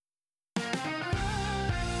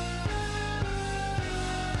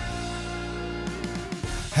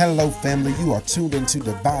Hello, family. You are tuned into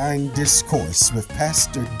Divine Discourse with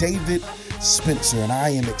Pastor David Spencer, and I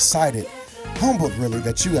am excited, humbled really,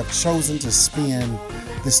 that you have chosen to spend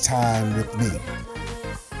this time with me.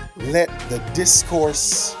 Let the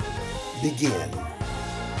discourse begin.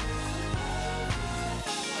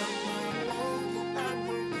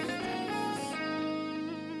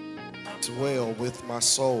 It's well with my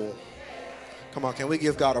soul. Come on, can we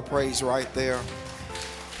give God a praise right there?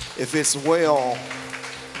 If it's well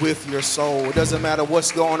with your soul, it doesn't matter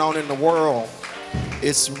what's going on in the world,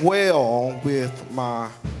 it's well with my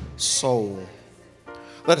soul.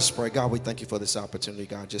 Let us pray. God, we thank you for this opportunity,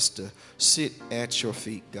 God, just to sit at your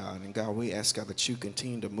feet, God. And God, we ask, God, that you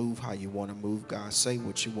continue to move how you want to move, God. Say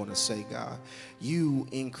what you want to say, God. You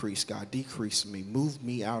increase, God. Decrease me. Move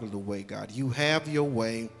me out of the way, God. You have your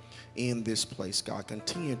way in this place, God.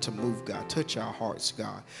 Continue to move, God. Touch our hearts,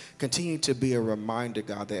 God. Continue to be a reminder,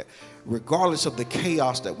 God, that regardless of the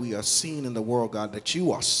chaos that we are seeing in the world, God, that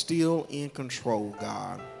you are still in control,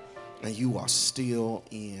 God. And you are still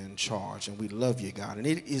in charge. And we love you, God. And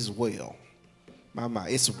it is well.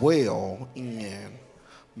 It's well in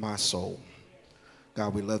my soul.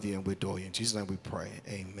 God, we love you and we adore you. In Jesus' name we pray.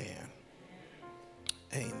 Amen.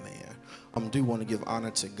 Amen. I do want to give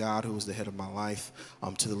honor to God, who is the head of my life,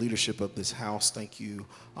 to the leadership of this house. Thank you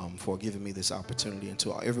for giving me this opportunity. And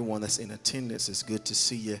to everyone that's in attendance, it's good to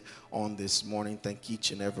see you on this morning. Thank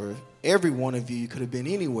each and every one of you. You could have been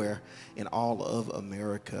anywhere in all of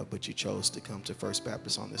America, but you chose to come to First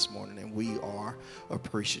Baptist on this morning, and we are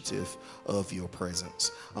appreciative of your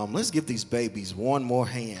presence. Let's give these babies one more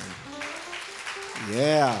hand.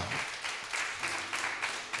 Yeah.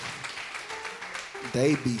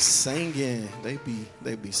 They be singing. They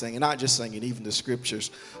be singing. Not just singing, even the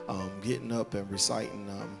scriptures. Getting up and reciting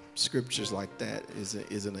scriptures like that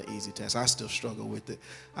isn't an easy task. I still struggle with it.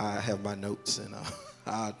 I have my notes, and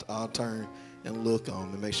I'll turn and look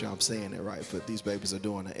and make sure I'm saying it right. But these babies are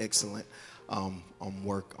doing an excellent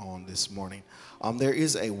work on this morning. There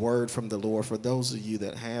is a word from the Lord for those of you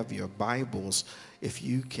that have your Bibles. If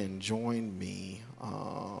you can join me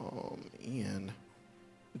in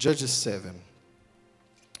Judges 7.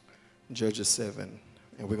 Judges 7,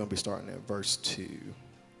 and we're going to be starting at verse 2.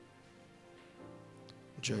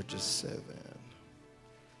 Judges 7,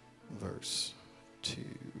 verse 2.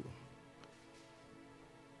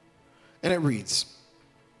 And it reads,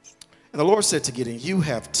 "And the Lord said to Gideon, you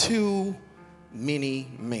have too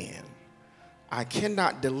many men. I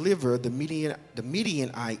cannot deliver the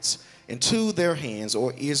Midianites into their hands,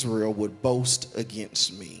 or Israel would boast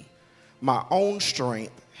against me. My own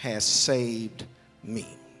strength has saved me.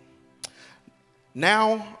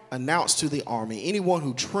 Now announce to the army, anyone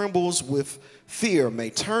who trembles with fear may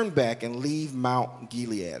turn back and leave Mount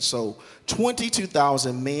Gilead." So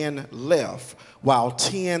 22,000 men left, while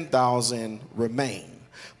 10,000 remained.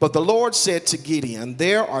 But the Lord said to Gideon,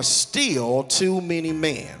 there are still too many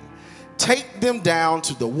men. Take them down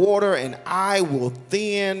to the water, and I will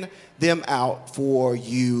thin them out for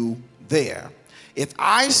you there. If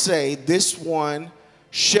I say this one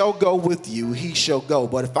shall go with you, he shall go.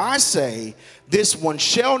 But if I say this one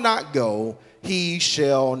shall not go, he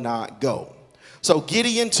shall not go. So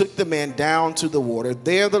Gideon took the men down to the water.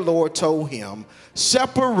 There the Lord told him,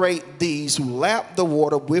 separate these who lap the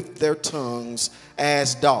water with their tongues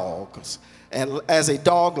as dogs, and as a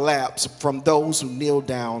dog laps from those who kneel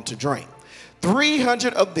down to drink.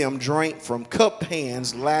 300 of them drank from cupped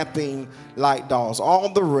hands, lapping like dogs. All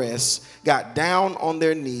the rest got down on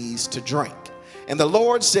their knees to drink. And the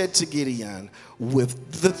Lord said to Gideon,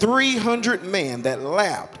 with the 300 men that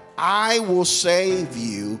lapped, I will save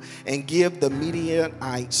you and give the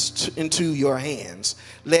Midianites into your hands.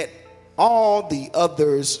 Let all the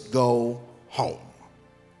others go home.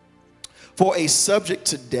 For a subject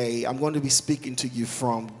today, I'm going to be speaking to you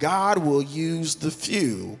from God will use the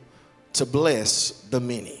few to bless the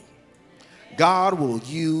many. God will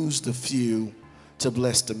use the few to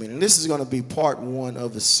bless the many. And this is going to be part one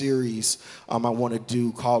of a series I want to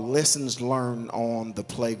do called Lessons Learned on the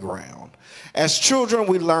Playground. As children,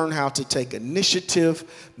 we learn how to take initiative,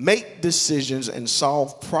 make decisions, and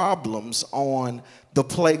solve problems on the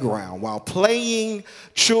playground. While playing,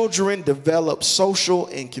 children develop social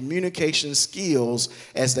and communication skills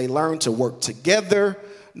as they learn to work together,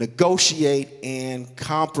 negotiate, and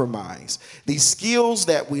compromise. These skills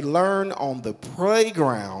that we learn on the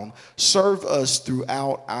playground serve us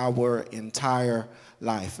throughout our entire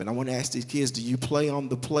life. And I want to ask these kids, do you play on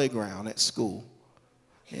the playground at school?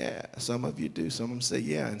 Yeah, some of you do. Some of them say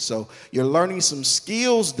yeah. And so you're learning some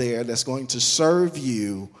skills there that's going to serve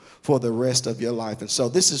you for the rest of your life. And so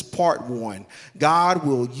this is part one. God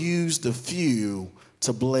will use the few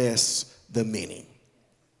to bless the many.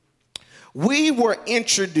 We were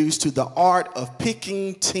introduced to the art of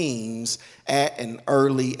picking teams at an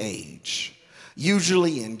early age,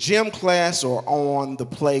 usually in gym class or on the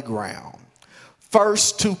playground.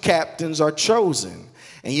 First, 2 captains are chosen.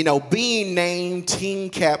 And being named team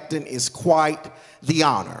captain is quite the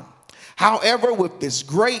honor. However, with this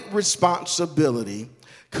great responsibility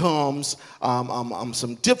comes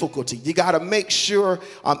some difficulty. You got to make sure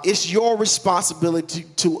it's your responsibility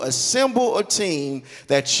to assemble a team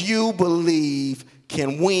that you believe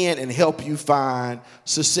can win and help you find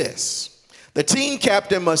success. The team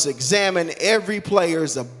captain must examine every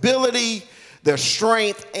player's ability, their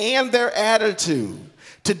strength, and their attitude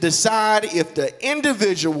to decide if the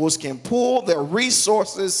individuals can pool their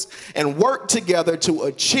resources and work together to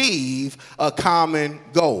achieve a common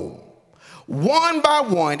goal. One by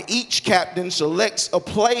one, each captain selects a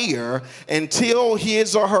player until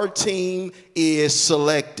his or her team is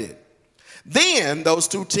selected. Then those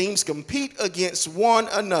 2 teams compete against one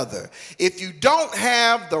another. If you don't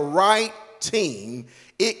have the right team,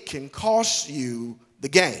 it can cost you the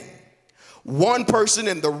game. One person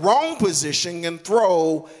in the wrong position can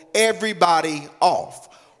throw everybody off.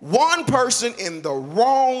 One person in the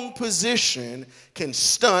wrong position can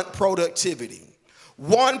stunt productivity.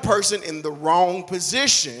 One person in the wrong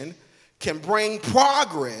position can bring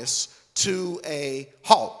progress to a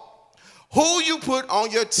halt. Who you put on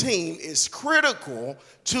your team is critical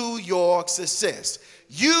to your success.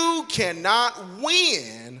 You cannot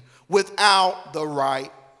win without the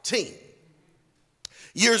right team.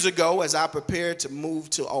 Years ago, as I prepared to move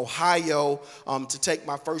to Ohio to take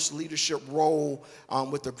my first leadership role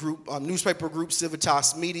with the group, newspaper group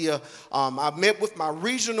Civitas Media, I met with my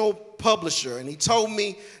regional publisher, and he told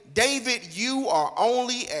me, David, you are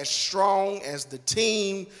only as strong as the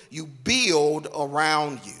team you build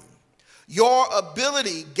around you. Your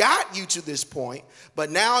ability got you to this point, but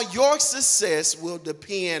now your success will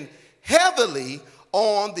depend heavily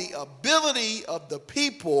on the ability of the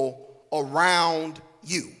people around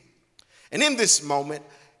you. And in this moment,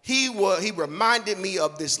 he reminded me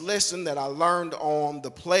of this lesson that I learned on the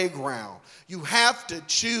playground. You have to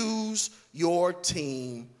choose your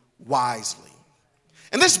team wisely.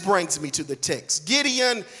 And this brings me to the text.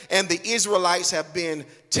 Gideon and the Israelites have been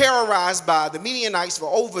terrorized by the Midianites for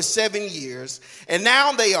over 7 years, and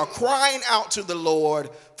now they are crying out to the Lord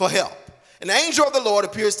for help. And the angel of the Lord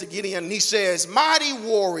appears to Gideon, and he says, mighty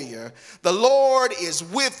warrior, the Lord is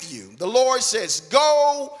with you. The Lord says,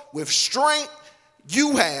 go with strength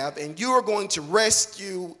you have, and you are going to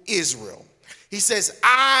rescue Israel. He says,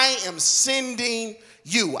 I am sending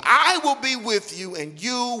you. I will be with you, and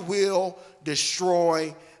you will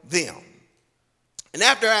destroy them. And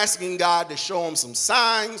after asking God to show him some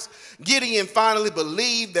signs, Gideon finally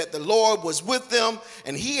believed that the Lord was with them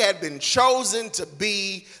and he had been chosen to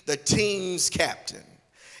be the team's captain.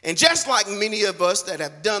 And just like many of us that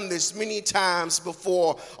have done this many times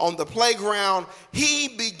before on the playground, he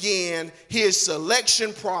began his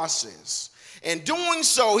selection process. And doing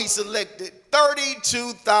so, he selected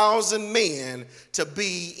 32,000 men to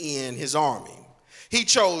be in his army. He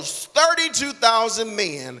chose 32,000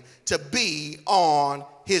 men to be on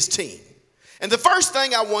his team. And the first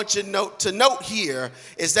thing I want you to note here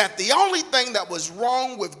is that the only thing that was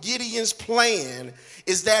wrong with Gideon's plan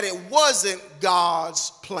is that it wasn't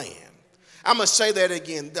God's plan. I'm going to say that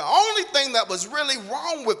again. The only thing that was really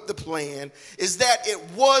wrong with the plan is that it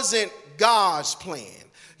wasn't God's plan.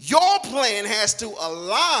 Your plan has to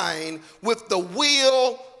align with the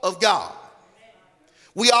will of God.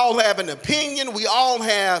 We all have an opinion. We all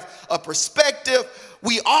have a perspective.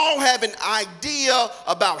 We all have an idea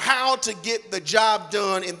about how to get the job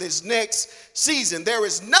done in this next season. There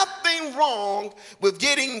is nothing wrong with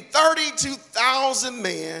getting 32,000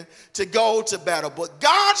 men to go to battle. But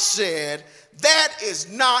God said, that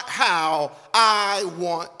is not how I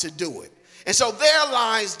want to do it. And so there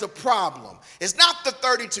lies the problem. It's not the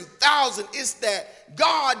 32,000. It's that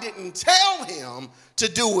God didn't tell him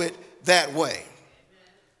to do it that way.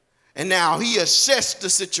 And now he assessed the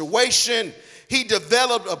situation. He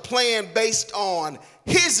developed a plan based on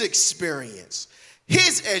his experience,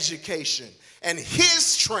 his education, and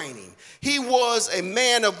his training. He was a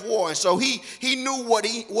man of war, and so he knew what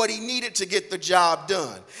he needed to get the job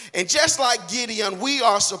done. And just like Gideon, we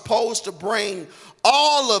are supposed to bring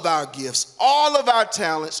all of our gifts, all of our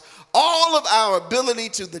talents, all of our ability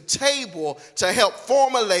to the table to help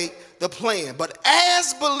formulate the plan. But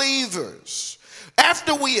as believers,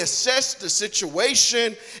 after we assess the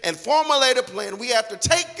situation and formulate a plan, we have to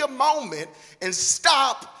take a moment and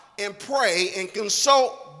stop and pray and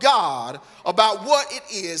consult God about what it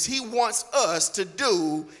is he wants us to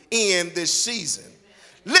do in this season.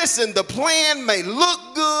 Listen, the plan may look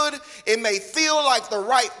good. It may feel like the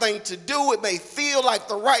right thing to do. It may feel like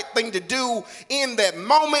the right thing to do in that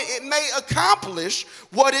moment. It may accomplish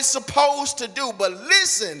what it's supposed to do. But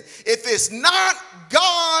listen, if it's not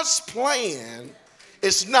God's plan,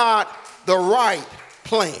 it's not the right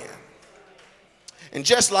plan. And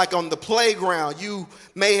just like on the playground, you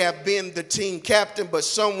may have been the team captain, but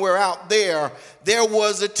somewhere out there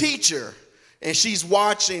was a teacher. And he's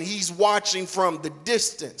watching from the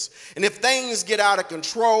distance. And if things get out of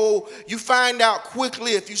control, you find out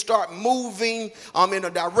quickly if you start moving in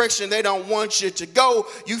a direction they don't want you to go,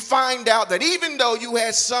 you find out that even though you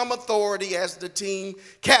had some authority as the team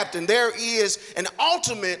captain, there is an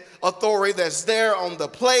ultimate authority that's there on the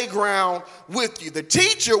playground with you. The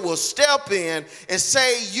teacher will step in and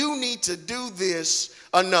say, you need to do this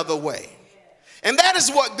another way. And that is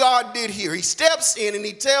what God did here. He steps in and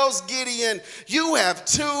he tells Gideon, you have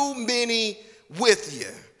too many with you.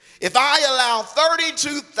 If I allow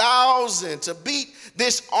 32,000 to beat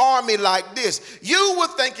this army like this, you would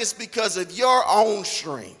think it's because of your own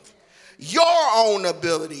strength, your own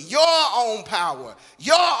ability, your own power,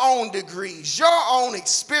 your own degrees, your own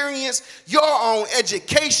experience, your own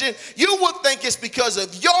education. You would think it's because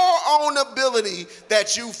of your own ability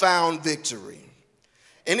that you found victory.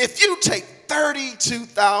 And if you take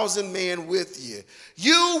 32,000 men with you,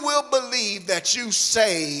 you will believe that you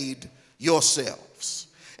saved yourselves.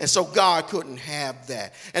 And so God couldn't have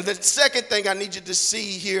that. And the second thing I need you to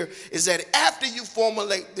see here is that after you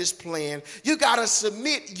formulate this plan, you got to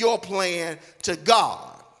submit your plan to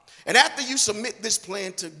God. And after you submit this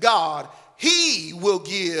plan to God, he will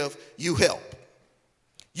give you help.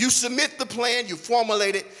 You submit the plan, you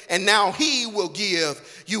formulate it, and now he will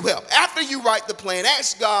give you help. After you write the plan,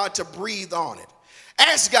 ask God to breathe on it.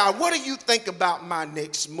 Ask God, what do you think about my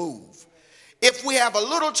next move? If we have a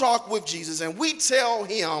little talk with Jesus and we tell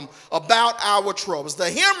him about our troubles, the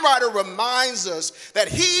hymn writer reminds us that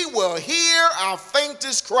he will hear our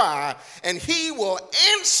faintest cry and he will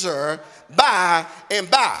answer by and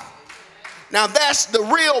by. Now, that's the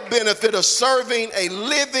real benefit of serving a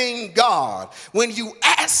living God. When you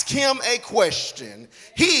ask him a question,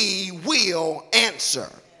 he will answer.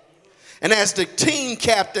 And as the team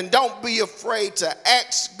captain, don't be afraid to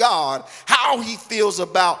ask God how he feels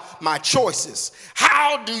about my choices.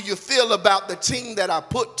 How do you feel about the team that I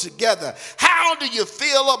put together? How do you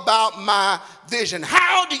feel about my vision?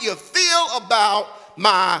 How do you feel about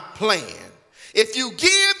my plan? If you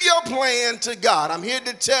give your plan to God, I'm here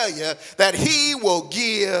to tell you that he will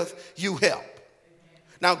give you help.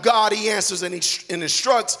 Now, God, he answers and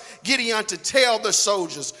instructs Gideon to tell the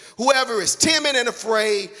soldiers, whoever is timid and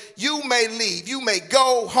afraid, you may leave, you may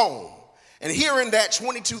go home. And hearing that,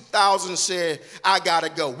 22,000 said, I gotta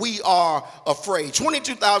go. We are afraid.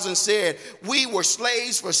 22,000 said, we were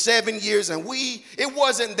slaves for 7 years and it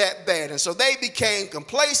wasn't that bad. And so they became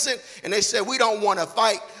complacent and they said, we don't want to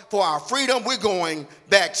fight for our freedom. We're going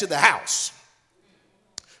back to the house.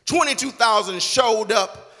 22,000 showed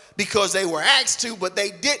up because they were asked to, but they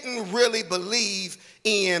didn't really believe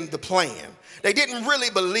in the plan. They didn't really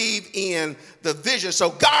believe in the vision. So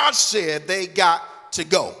God said they got to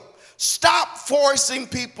go. Stop forcing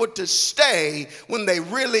people to stay when they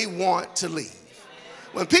really want to leave.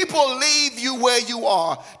 When people leave you where you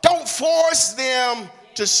are, don't force them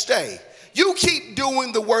to stay. You keep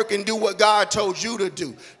doing the work and do what God told you to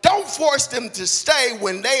do. Don't force them to stay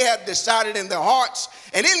when they have decided in their hearts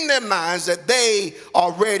and in their minds that they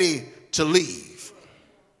are ready to leave.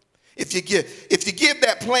 If you give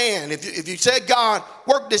that plan, if you say, God,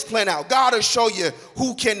 work this plan out, God will show you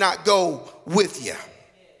who cannot go with you.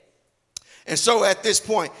 And so at this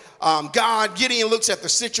point, Gideon looks at the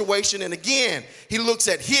situation, and again, he looks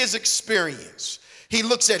at his experience. He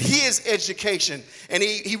looks at his education, and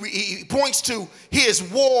he points to his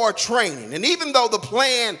war training. And even though the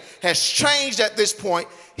plan has changed at this point,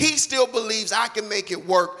 he still believes I can make it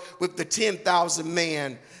work with the 10,000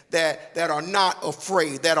 men that are not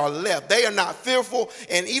afraid, that are left. They are not fearful.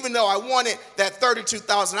 And even though I wanted that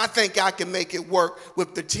 32,000, I think I can make it work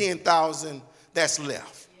with the 10,000 that's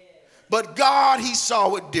left. But God, he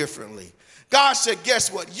saw it differently. God said,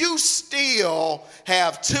 guess what? You still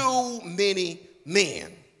have too many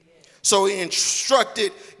men. So he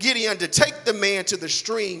instructed Gideon to take the man to the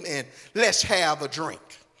stream and let's have a drink.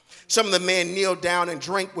 Some of the men kneeled down and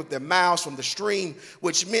drank with their mouths from the stream,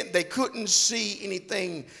 which meant they couldn't see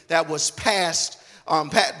anything that was past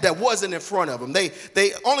that wasn't in front of them.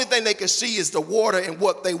 They only thing they could see is the water and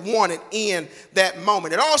what they wanted in that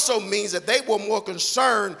moment. It also means that they were more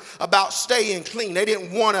concerned about staying clean. They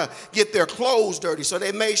didn't want to get their clothes dirty, so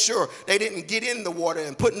they made sure they didn't get in the water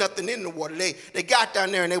and put nothing in the water. They got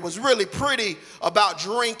down there and they was really pretty about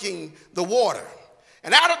drinking the water.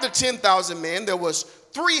 And out of the 10,000 men, there was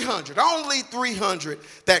 300, only 300,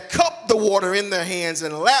 that cupped the water in their hands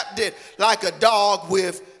and lapped it like a dog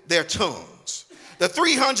with their tongues. The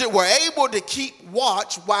 300 were able to keep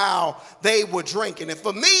watch while they were drinking. And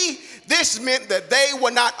for me, this meant that they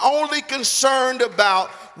were not only concerned about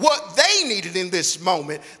what they needed in this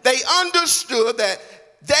moment, they understood that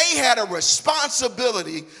they had a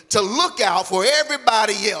responsibility to look out for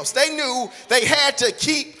everybody else. They knew they had to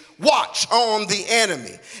keep watch on the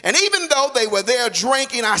enemy. And even though they were there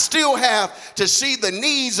drinking, I still have to see the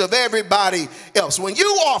needs of everybody else. When you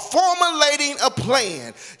are formulating a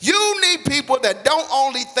plan, you need people that don't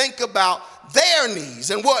only think about their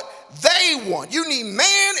needs and what they want. You need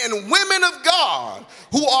men and women of God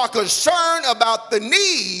who are concerned about the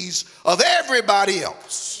needs of everybody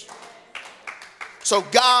else. So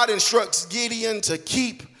God instructs Gideon to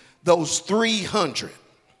keep those 300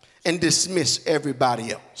 and dismiss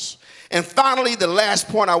everybody else. And finally, the last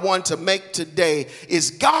point I want to make today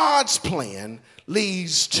is God's plan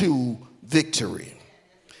leads to victory.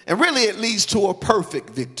 And really, it leads to a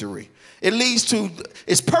perfect victory.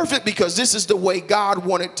 It's perfect because this is the way God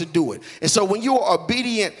wanted to do it. And so when you are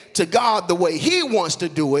obedient to God the way he wants to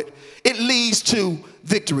do it, it leads to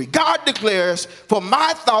victory. God declares, "For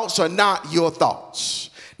my thoughts are not your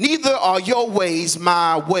thoughts, neither are your ways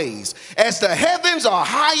my ways. As the heavens are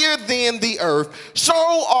higher than the earth,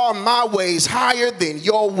 so are my ways higher than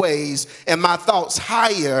your ways, and my thoughts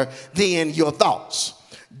higher than your thoughts."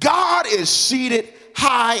 God is seated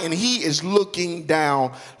high and he is looking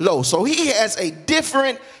down low. So he has a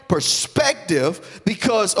different perspective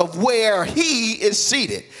because of where he is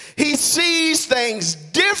seated. He sees things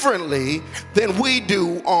differently than we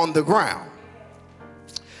do on the ground.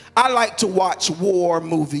 I like to watch war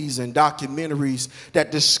movies and documentaries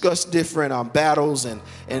that discuss different battles and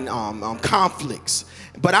conflicts.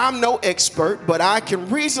 But I'm no expert, but I can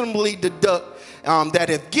reasonably deduct that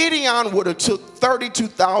if Gideon would have took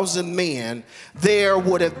 32,000 men, there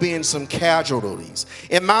would have been some casualties.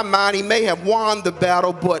 In my mind, he may have won the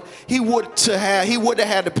battle, but he would have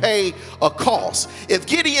had to pay a cost. If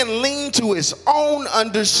Gideon leaned to his own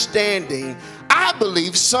understanding, I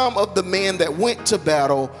believe some of the men that went to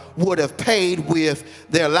battle would have paid with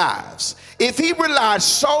their lives. If he relied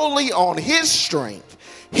solely on his strength,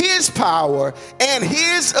 his power, and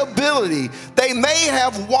his ability, they may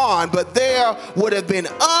have won, but there would have been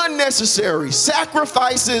unnecessary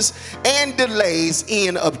sacrifices and delays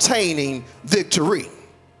in obtaining victory.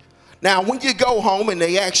 Now, when you go home and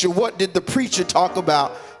they ask you, what did the preacher talk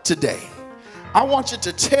about today? I want you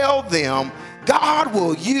to tell them God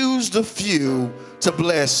will use the few to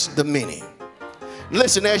bless the many.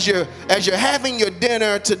 Listen, as you're having your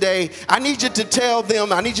dinner today, I need you to tell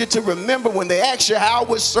them, I need you to remember when they ask you how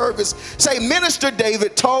was service, say, Minister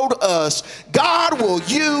David told us God will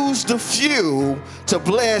use the few to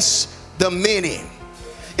bless the many.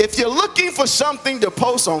 If you're looking for something to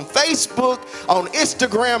post on Facebook, on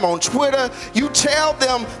Instagram, on Twitter, you tell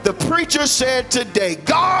them the preacher said today,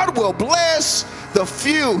 God will bless the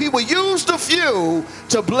few. He will use the few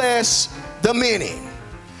to bless the many.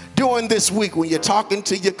 During this week, when you're talking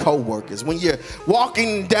to your coworkers, when you're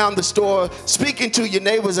walking down the store, speaking to your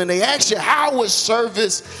neighbors, and they ask you how was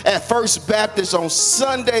service at First Baptist on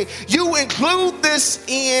Sunday, you include this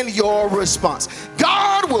in your response.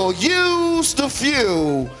 God will use the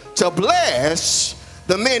few to bless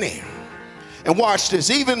the many. And watch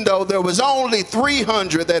this, even though there was only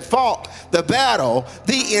 300 that fought the battle,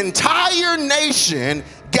 the entire nation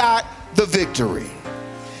got the victory.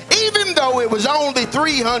 Even though it was only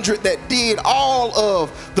 300 that did all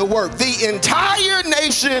of the work, the entire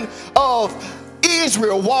nation of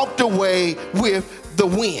Israel walked away with the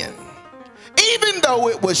win. Even though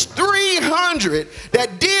it was 300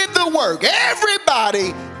 that did the work,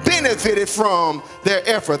 everybody benefited from their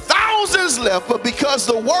effort. Thousands left, but because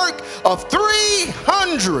the work of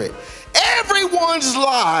 300, everyone's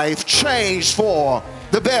life changed for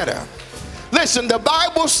the better. Listen, the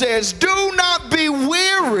Bible says, do not be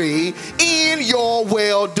weary in your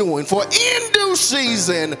well-doing, for in due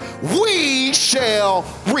season we shall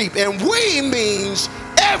reap. And we means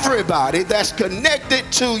everybody that's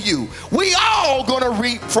connected to you. We all gonna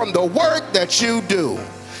reap from the work that you do.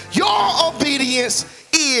 Your obedience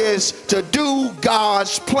is to do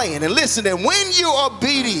God's plan. And listen, and when you're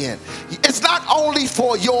obedient, it's not only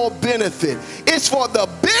for your benefit, it's for the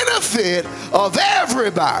benefit of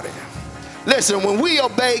everybody. Listen, when we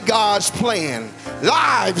obey God's plan,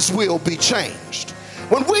 lives will be changed.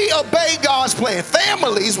 When we obey God's plan,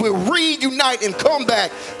 families will reunite and come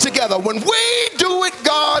back together. When we do it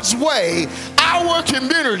God's way, our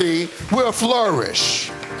community will flourish.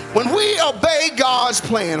 When we obey God's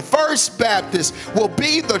plan, First Baptist will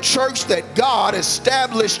be the church that God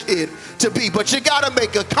established it to be. But you got to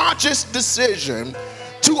make a conscious decision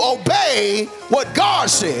to obey what God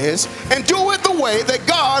says and do it the way that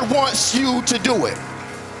God wants you to do it.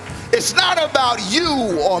 It's not about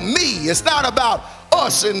you or me. It's not about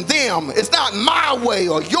us and them. It's not my way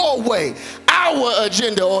or your way, our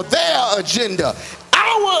agenda or their agenda.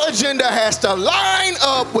 Our agenda has to line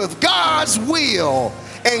up with God's will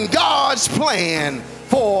and God's plan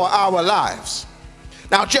for our lives.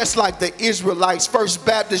 Now, just like the Israelites, First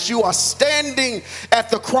Baptist, you are standing at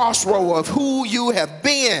the crossroad of who you have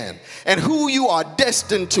been and who you are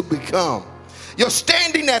destined to become. You're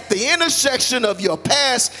standing at the intersection of your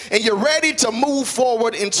past and you're ready to move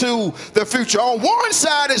forward into the future. On one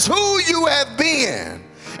side is who you have been,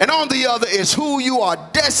 and on the other is who you are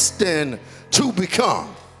destined to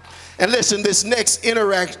become. And listen, this next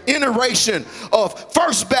iteration of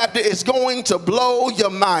First Baptist is going to blow your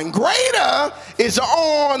mind. Greater is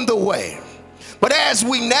on the way. But as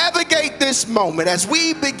we navigate this moment, as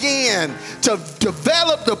we begin to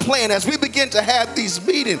develop the plan, as we begin to have these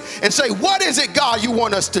meetings and say, what is it, God, you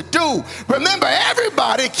want us to do? Remember,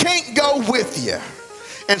 everybody can't go with you.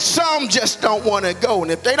 And some just don't want to go.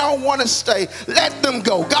 And if they don't want to stay, let them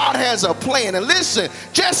go. God has a plan. And listen,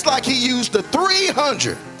 just like he used the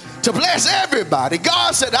 300 to bless everybody,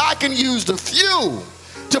 God said, I can use the few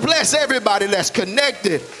to bless everybody that's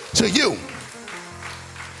connected to you.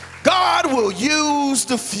 God will use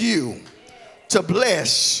the few to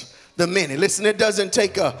bless the many. Listen, it doesn't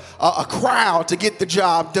take a crowd to get the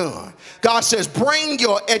job done. God says, bring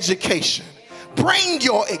your education, bring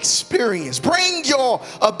your experience, bring your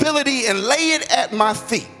ability and lay it at my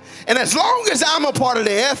feet. And as long as I'm a part of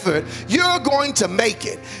the effort, you're going to make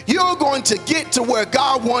it. You're going to get to where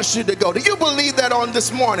God wants you to go. Do you believe that on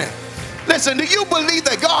this morning? Listen, do you believe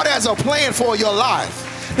that God has a plan for your life?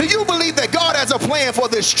 Do you believe that God has a plan for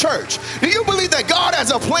this church? Do you believe that God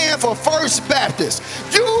has a plan for First Baptist?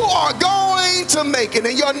 You are going to make it,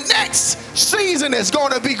 and your next season is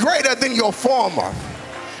going to be greater than your former.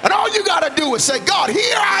 And all you got to do is say, God,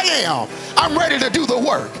 here I am. I'm ready to do the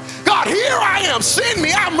work. God, here I am. Send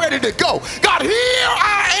me. I'm ready to go. God, here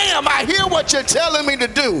I am. I hear what you're telling me to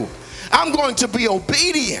do. I'm going to be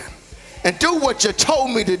obedient and do what you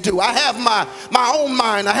told me to do. I have my own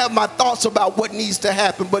mind. I have my thoughts about what needs to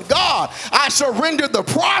happen. But God, I surrender the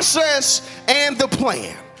process and the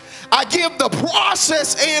plan. I give the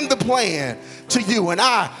process and the plan to you. And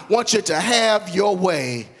I want you to have your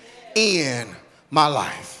way in my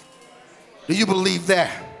life. Do you believe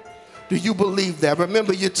that? Do you believe that?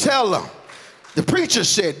 Remember, you tell them, the preacher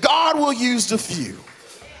said, God will use the few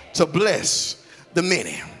to bless the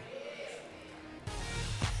many.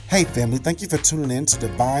 Hey family, thank you for tuning in to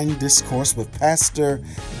Divine Discourse with Pastor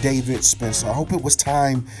David Spencer. I hope it was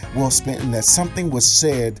time well spent and that something was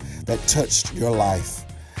said that touched your life.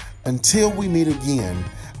 Until we meet again,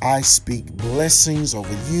 I speak blessings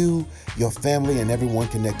over you, your family, and everyone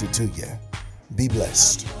connected to you. Be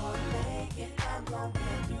blessed.